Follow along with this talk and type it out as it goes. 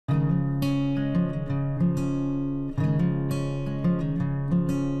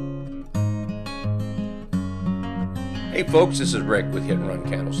Hey folks, this is Rick with Hit and Run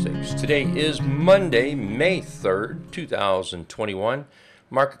Candlesticks. Today is Monday, May 3rd, 2021.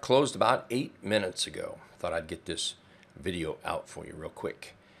 Market closed about 8 minutes ago. Thought I'd get this video out for you real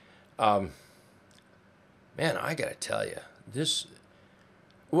quick. Man, I gotta tell you,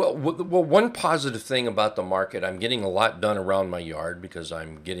 one positive thing about the market, I'm getting a lot done around my yard because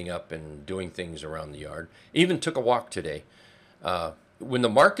I'm getting up and doing things around the yard. Even took a walk today. When the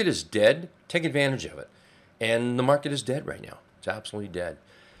market is dead, take advantage of it. And the market is dead right now. It's absolutely dead.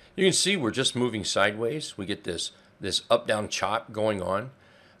 You can see we're just moving sideways. We get this up-down chop going on.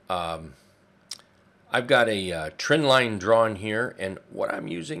 I've got a trend line drawn here, and what I'm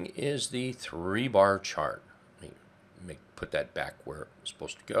using is the 3-bar chart. Let me put that back where it's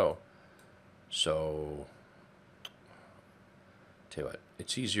supposed to go. So, tell you what,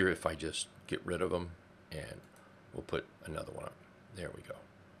 it's easier if I just get rid of them, and we'll put another one up. There we go.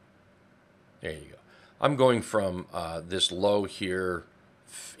 There you go. I'm going from this low here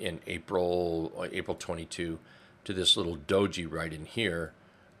in April 22 to this little doji right in here,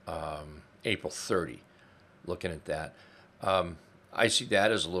 April 30. Looking at that. I see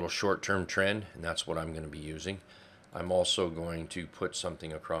that as a little short-term trend, and that's what I'm going to be using. I'm also going to put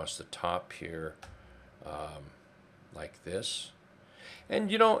something across the top here like this.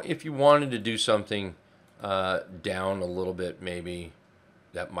 And, you know, if you wanted to do something down a little bit, maybe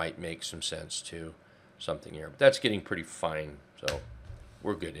that might make some sense too. Something here, but that's getting pretty fine, so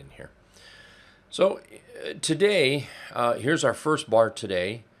we're good in here. So today, here's our first bar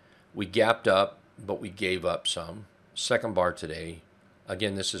today. We gapped up, but we gave up some. Second bar today,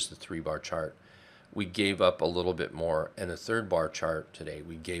 again, this is the 3-bar chart. We gave up a little bit more, and the 3rd bar chart today,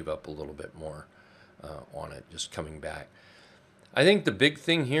 we gave up a little bit more on it, just coming back. I think the big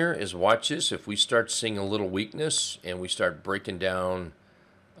thing here is watch this. If we start seeing a little weakness and we start breaking down,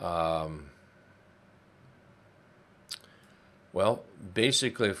 well,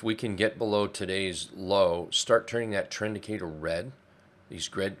 basically, if we can get below today's low, start turning that Trendicator red. These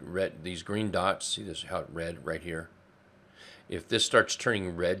green dots, see this, how it red right here? If this starts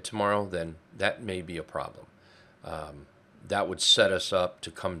turning red tomorrow, then that may be a problem. That would set us up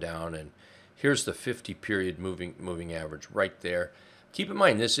to come down, and here's the 50-period moving average right there. Keep in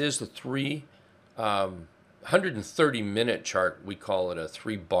mind, this is the 130-minute chart. We call it a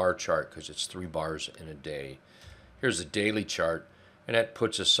 3-bar chart because it's 3 bars in a day. Here's a daily chart, and that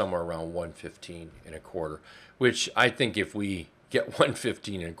puts us somewhere around 115.25, which I think if we get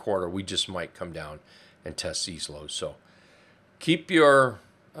 115.25, we just might come down and test these lows. So keep your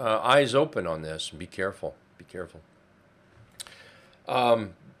eyes open on this and be careful. Be careful.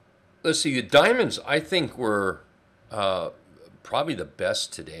 Let's see. The diamonds, I think, were probably the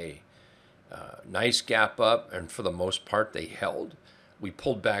best today. Nice gap up, and for the most part, they held. We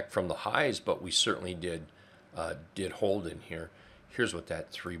pulled back from the highs, but we certainly did hold in here. Here's what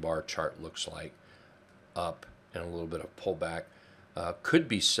that 3-bar chart looks like. Up and a little bit of pullback. Could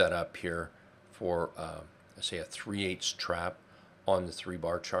be set up here for, let's say, a 3/8 trap on the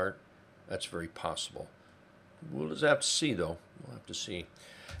 3-bar chart. That's very possible. We'll just have to see, though. We'll have to see.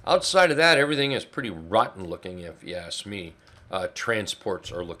 Outside of that, everything is pretty rotten looking, if you ask me.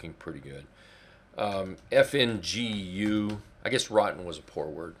 Transports are looking pretty good. FNGU, I guess rotten was a poor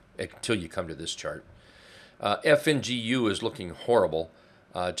word until you come to this chart. FNGU is looking horrible.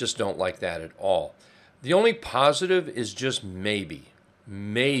 Just don't like that at all. The only positive is just maybe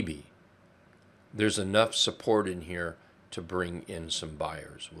there's enough support in here to bring in some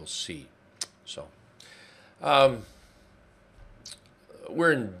buyers. We'll see. So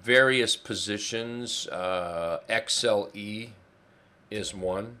we're in various positions. XLE is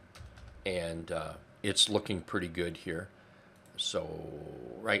one, and it's looking pretty good here. So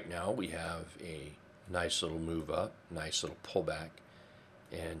right now we have a nice little move up, nice little pullback,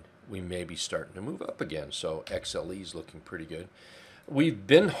 and we may be starting to move up again. So XLE is looking pretty good. We've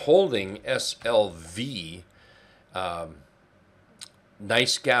been holding SLV,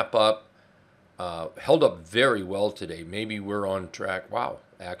 nice gap up, held up very well today. Maybe we're on track. Wow,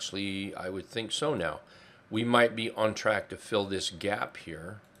 actually, I would think so now. We might be on track to fill this gap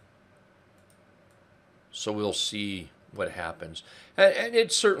here. So we'll see what happens. And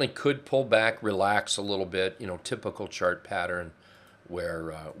it certainly could pull back, relax a little bit, you know, typical chart pattern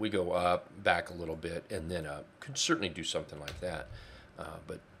where we go up, back a little bit, and then up. Could certainly do something like that.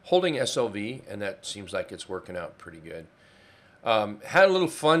 But holding SLV, and that seems like it's working out pretty good. Had a little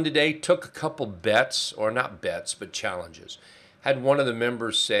fun today, took a couple bets, or not bets, but challenges. Had one of the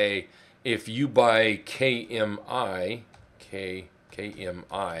members say, if you buy KMI,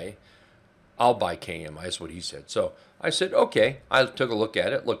 I'll buy KMI, is what he said. So I said, okay. I took a look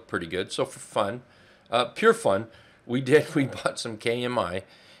at it, looked pretty good. So for fun, pure fun, we did. We bought some KMI,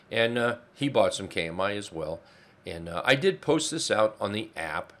 and he bought some KMI as well. And I did post this out on the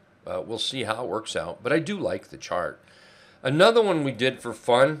app. We'll see how it works out, but I do like the chart. Another one we did for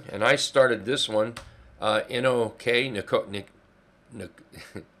fun, and I started this one, NOK, Nokia.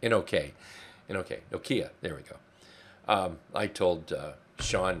 There we go. I told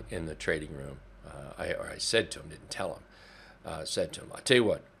Sean in the trading room, I said to him, didn't tell him, said to him, I'll tell you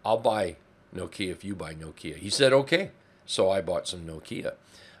what, I'll buy Nokia if you buy Nokia. He said, okay. So I bought some Nokia,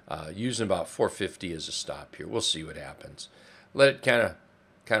 using about 450 as a stop here. We'll see what happens. Let it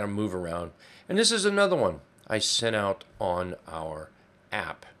kind of move around. And this is another one I sent out on our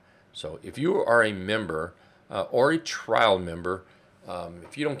app. So if you are a member or a trial member,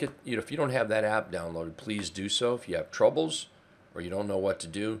 if you don't have that app downloaded, please do so. If you have troubles or you don't know what to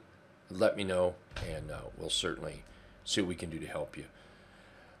do, let me know, and we'll certainly see what we can do to help you.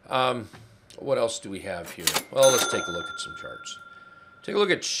 What else do we have here? Well, let's take a look at some charts. Take a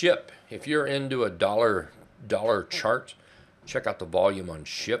look at SHIP. If you're into a dollar chart, check out the volume on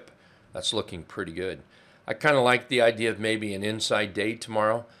SHIP. That's looking pretty good. I kind of like the idea of maybe an inside day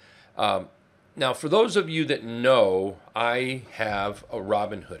tomorrow. Now, for those of you that know, I have a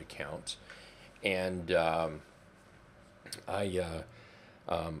Robinhood account, and I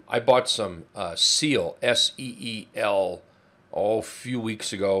bought some SEAL, SEEL, a few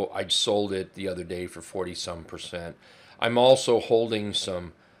weeks ago. I sold it the other day for 40-some%. I'm also holding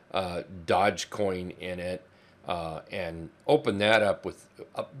some Dogecoin in it, and opened that up with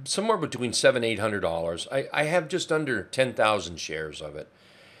somewhere between $700-800. I have just under 10,000 shares of it,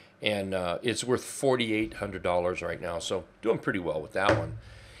 and it's worth $4,800 right now. So doing pretty well with that one.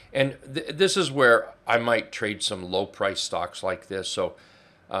 And this is where I might trade some low price stocks like this. So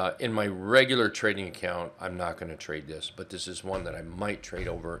in my regular trading account, I'm not going to trade this, but this is one that I might trade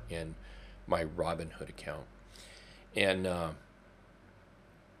over in my Robinhood account. And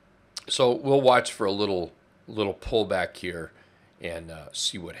so we'll watch for a little pullback here and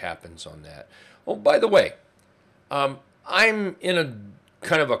see what happens on that. Oh, by the way, I'm in a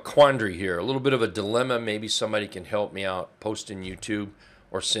kind of a quandary here, a little bit of a dilemma. Maybe somebody can help me out. Post in YouTube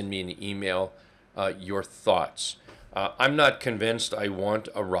or send me an email your thoughts. I'm not convinced I want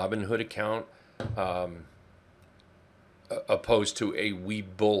a Robinhood account opposed to a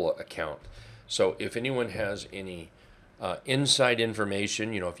Webull account. So if anyone has any inside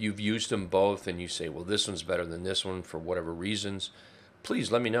information, if you've used them both and you say, well, this one's better than this one for whatever reasons,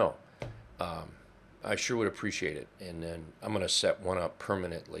 please let me know. I sure would appreciate it. And then I'm going to set one up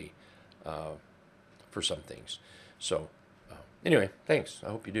permanently for some things. So anyway, thanks. I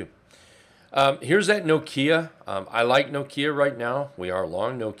hope you do. Here's that Nokia. I like Nokia right now. We are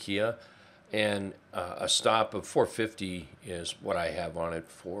long Nokia. And a stop of 450 is what I have on it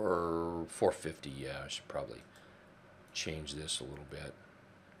for 450. Yeah, I should probably change this a little bit.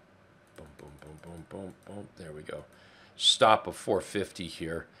 Boom, boom, boom, boom, boom, boom. There we go. Stop of 450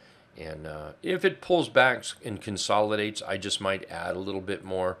 here. And if it pulls back and consolidates, I just might add a little bit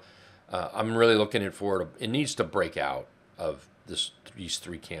more. I'm really looking for it. It needs to break out of these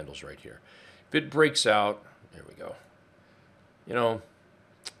three candles right here. If it breaks out, there we go.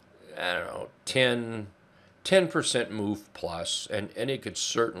 I don't know, 10% move plus, and it could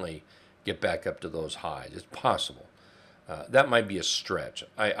certainly get back up to those highs. It's possible. That might be a stretch.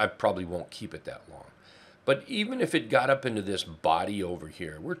 I probably won't keep it that long. But even if it got up into this body over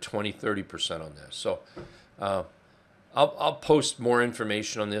here, we're 20-30% on this. So I'll post more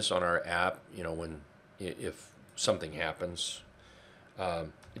information on this on our app, if something happens.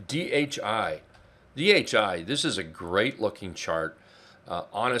 DHI, this is a great looking chart.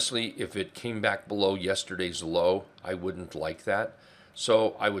 Honestly, if it came back below yesterday's low, I wouldn't like that.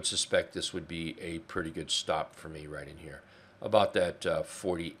 So I would suspect this would be a pretty good stop for me right in here. About that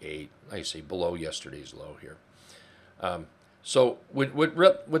 48, like I say, below yesterday's low here. So what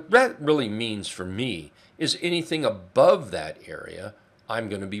that really means for me is anything above that area, I'm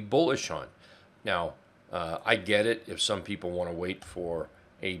going to be bullish on. Now, I get it. If some people want to wait for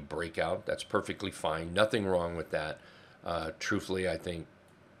a breakout, that's perfectly fine. Nothing wrong with that. Truthfully, I think,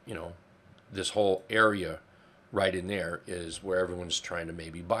 this whole area right in there is where everyone's trying to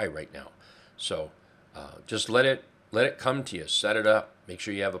maybe buy right now. So just let it come to you. Set it up. Make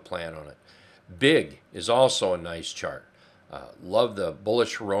sure you have a plan on it. Big is also a nice chart. Love the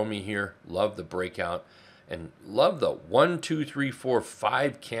bullish Hiromi here. Love the breakout. And love the 1, 2, 3, 4,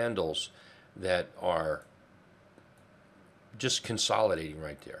 5 candles that are just consolidating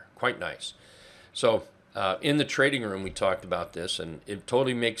right there. Quite nice. So in the trading room, we talked about this, and it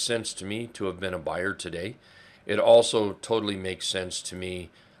totally makes sense to me to have been a buyer today. It also totally makes sense to me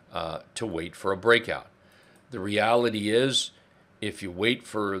to wait for a breakout. The reality is, if you wait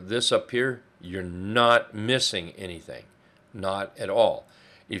for this up here, you're not missing anything, not at all.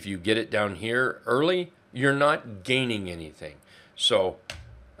 If you get it down here early, you're not gaining anything. So,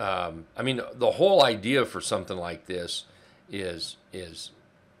 I mean, the whole idea for something like this is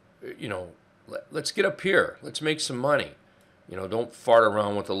you know, let's get up here. Let's make some money. You know, don't fart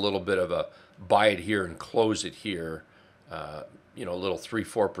around with a little bit of a buy it here and close it here, you know, a little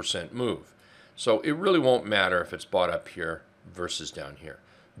 3-4% move. So it really won't matter if it's bought up here versus down here.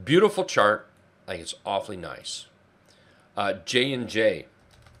 Beautiful chart. I think it's awfully nice. JNJ.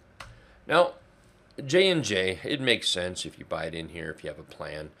 Now, JNJ, it makes sense if you buy it in here, if you have a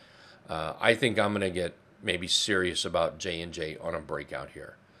plan. I think I'm going to get maybe serious about JNJ on a breakout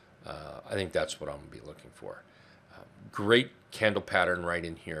here. I think that's what I'm going to be looking for. Great candle pattern right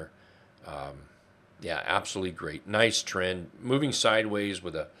in here. Yeah, absolutely great. Nice trend, moving sideways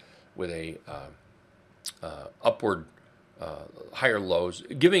with a upward higher lows,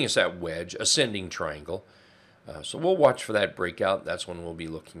 giving us that wedge, ascending triangle. So we'll watch for that breakout. That's when we'll be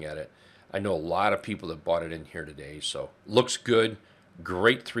looking at it. I know a lot of people that bought it in here today, so looks good.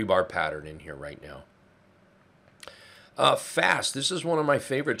 Great 3-bar pattern in here right now. Fast. This is one of my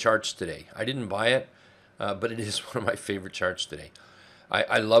favorite charts today. I didn't buy it, but it is one of my favorite charts today.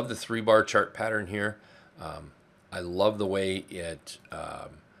 I love the 3-bar chart pattern here. I love the way it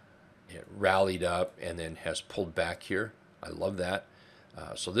rallied up and then has pulled back here. I love that.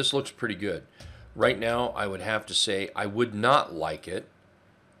 So this looks pretty good. Right now, I would have to say I would not like it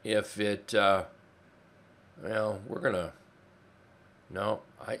if it, well, we're going to, no,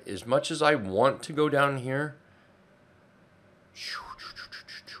 as much as I want to go down here,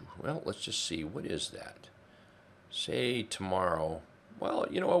 well, let's just see. What is that? Say tomorrow. Well,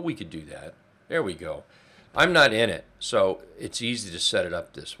 you know what? We could do that. There we go. I'm not in it, so it's easy to set it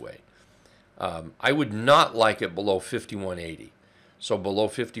up this way. I would not like it below 5180. So below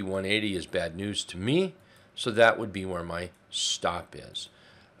 5180 is bad news to me, so that would be where my stop is.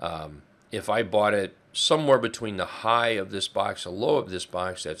 If I bought it somewhere between the high of this box and low of this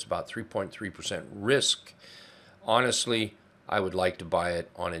box, that's about 3.3% risk. Honestly, I would like to buy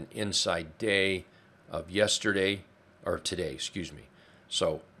it on an inside day of yesterday, or today, excuse me.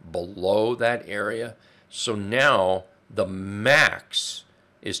 So below that area. So now the max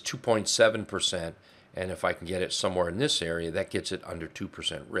is 2.7%, and if I can get it somewhere in this area, that gets it under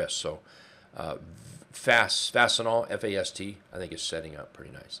 2% risk. So Fastenal, F-A-S-T, I think is setting up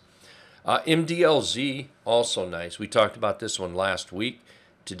pretty nice. MDLZ, also nice. We talked about this one last week.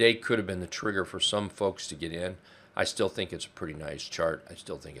 Today could have been the trigger for some folks to get in. I still think it's a pretty nice chart. I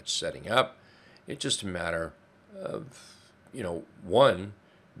still think it's setting up. It's just a matter of, you know, one,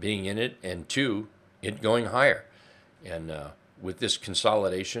 being in it, and two, it going higher. And with this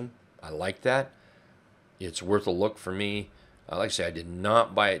consolidation, I like that. It's worth a look for me. Like I say, I did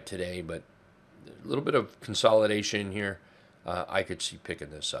not buy it today, but a little bit of consolidation here, I could see picking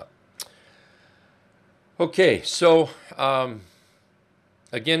this up. Okay, so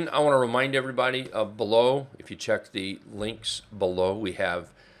again, I want to remind everybody below, if you check the links below, we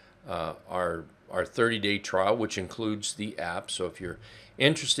have our 30-day trial, which includes the app. So if you're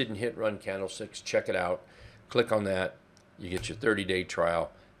interested in hit run candlesticks, check it out. Click on that. You get your 30-day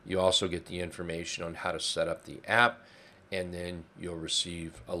trial. You also get the information on how to set up the app, and then you'll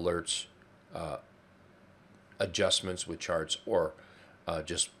receive alerts, adjustments with charts, or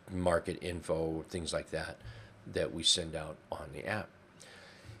just market info, things like that, that we send out on the app.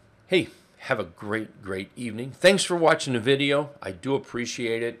 Hey, have a great, great evening. Thanks for watching the video. I do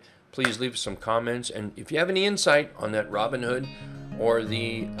appreciate it. Please leave some comments, and if you have any insight on that Robinhood or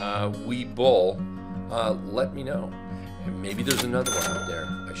the Wee Bull, let me know. And maybe there's another one out there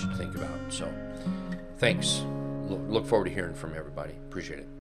I should think about. So thanks. Look forward to hearing from everybody. Appreciate it.